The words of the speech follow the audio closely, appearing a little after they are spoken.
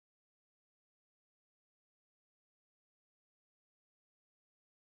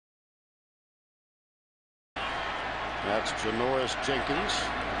That's Janoris Jenkins.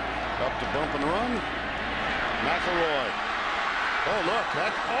 Up to bump and run. McElroy. Oh, look,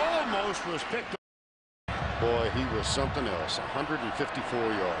 that almost was picked up. Boy, he was something else. 154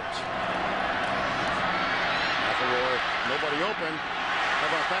 yards. McElroy, nobody open. How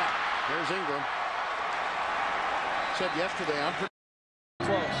about that? There's Ingram. Said yesterday, I'm pretty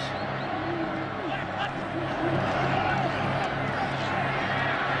close.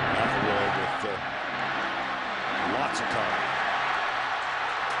 McElroy with lots of time.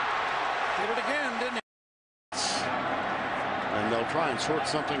 Did it again, didn't he? And they'll try and sort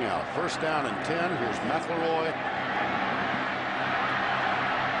something out. First down and 10. Here's McElroy.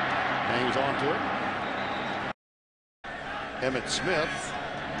 Hangs on to it. Emmitt Smith.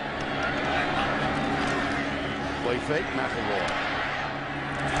 Play fake, McElroy.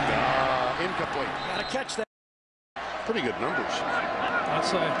 Incomplete. Gotta catch that. Pretty good numbers. I'd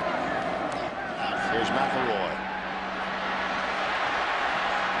say. Here's McElroy.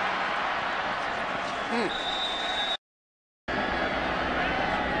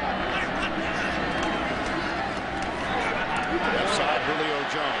 Left side, Julio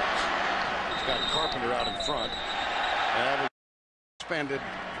Jones. He's got Carpenter out in front. And expanded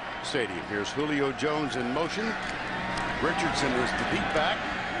stadium. Here's Julio Jones in motion. Richardson is the deep back.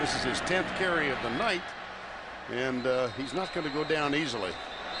 This is his 10th carry of the night. And he's not going to go down easily.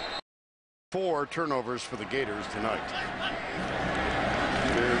 4 turnovers for the Gators tonight.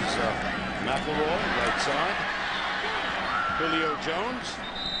 There's McElroy, right side. Julio Jones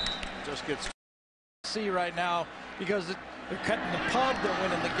just gets. See right now because they're cutting the pub, they're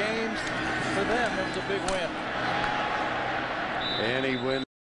winning the games. For them, it was a big win. And he wins.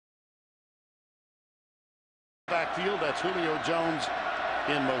 Backfield, that's Julio Jones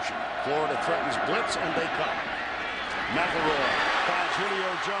in motion. Florida threatens blitz, and they come. McElroy finds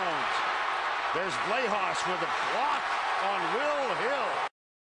Julio Jones. There's Vlahos with a block on Will Hill.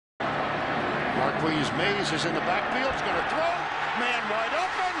 Marquise Mays is in the backfield. He's going to throw. Man wide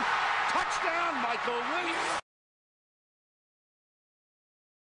open. Touchdown, Michael Williams.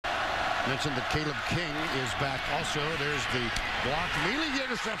 Mentioned that Caleb King is back also. There's the block. Immediately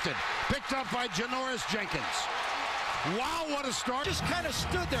intercepted. Picked up by Janoris Jenkins. Wow, what a start. Just kind of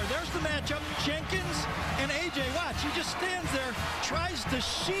stood there. There's the matchup. Jenkins and A.J. Watch. He just stands there, tries to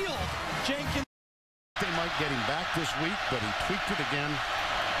shield Jenkins. They might get him back this week, but he tweaked it again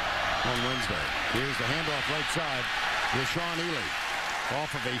on Wednesday. Here's the handoff right side. Rashawn Ely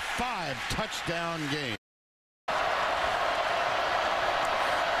off of a 5-touchdown game.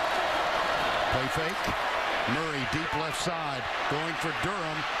 Play fake. Murray deep left side going for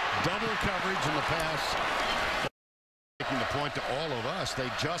Durham. Double coverage in the pass. Making the point to all of us, they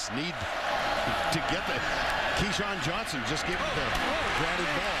just need to get the Keyshawn Johnson just give it the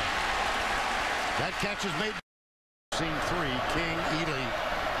grounded ball. That catch is made. Scene 3, King, Ely,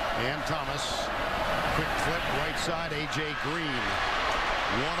 and Thomas. Quick flip right side, A.J. Green.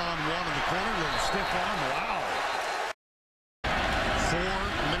 One-on-one in the corner, little stiff arm. Wow.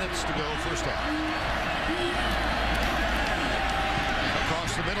 4 minutes to go, first half.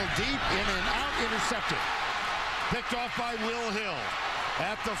 Across the middle, deep, in and out, intercepted. Picked off by Will Hill.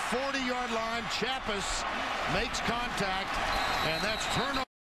 At the 40-yard line, Chappis makes contact, and that's turnover.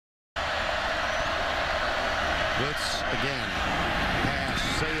 Blitz again. Pass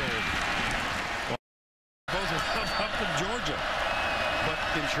sailed. Both are up in Georgia, but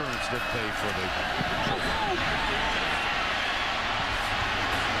insurance did pay for the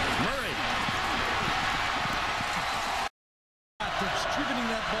Murray. Distributing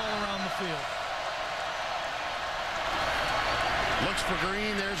that ball around the field. Looks for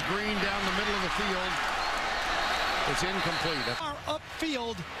Green. There's Green down the middle of the field. It's incomplete.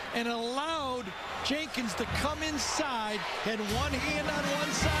 Upfield and allowed Jenkins to come inside. Had one hand on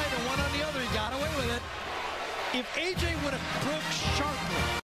one side and one on the other. He got away with it. If A.J. would have broke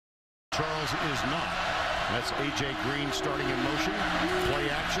sharply. Charles is not. That's A.J. Green starting in motion. Play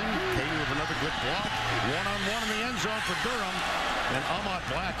action. Kane with another good block. One-on-one in the end zone for Durham. And Ahmad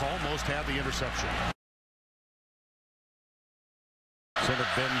Black almost had the interception. Center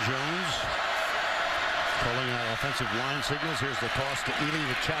Ben Jones. Calling out offensive line signals. Here's the toss to Ely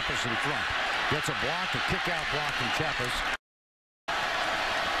with Chappis in front. Gets a block, a kick-out block from Chappis.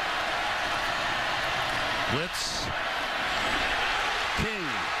 Blitz. King.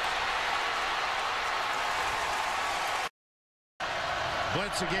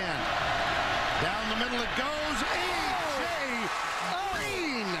 Blitz again. Down the middle it goes. A.J.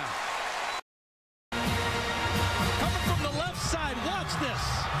 Green. Coming from the left side. Watch this.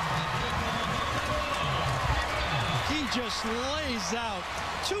 He just lays out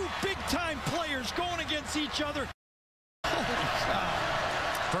two big-time players going against each other.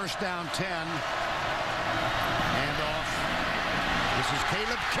 First down 10. And off. This is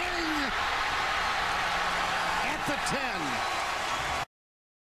Caleb King at the 10.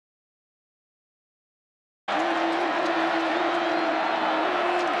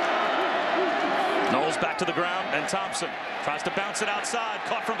 Knowles back to the ground, and Thompson tries to bounce it outside,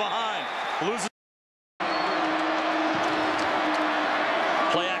 caught from behind, loses.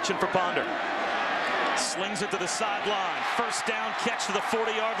 Play action for Ponder. Slings it to the sideline. First down catch to the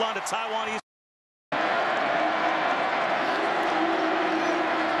 40-yard line to Taiwanese.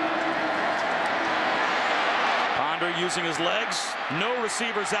 Ponder using his legs. No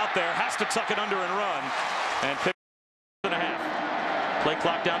receivers out there. Has to tuck it under and run. And pick and a half. Play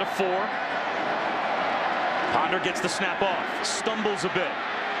clock down to 4. Ponder gets the snap off. Stumbles a bit.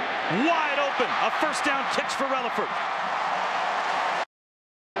 Wide open. A first down catch for Relaford.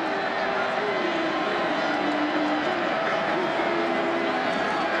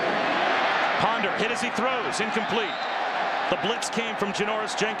 Ponder hit as he throws. Incomplete. The blitz came from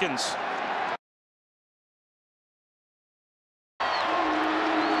Janoris Jenkins.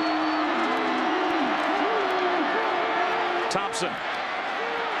 Thompson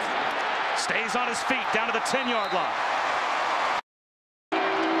stays on his feet down to the 10-yard line.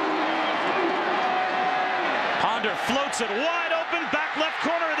 Ponder floats it wide open, back left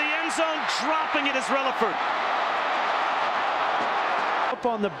corner of the end zone, dropping it is Relaford. Up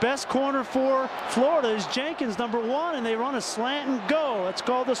on the best corner for Florida is Jenkins, number 1, and they run a slant and go. It's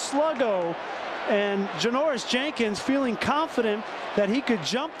called the sluggo. And Janoris Jenkins feeling confident that he could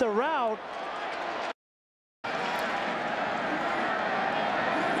jump the route.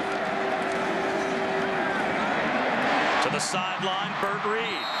 To the sideline, Burt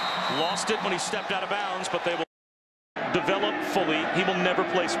Reed lost it when he stepped out of bounds, but they will develop fully. He will never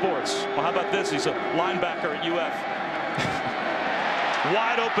play sports. Well, how about this? He's a linebacker at UF.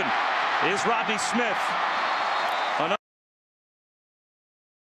 Wide open is Rodney Smith.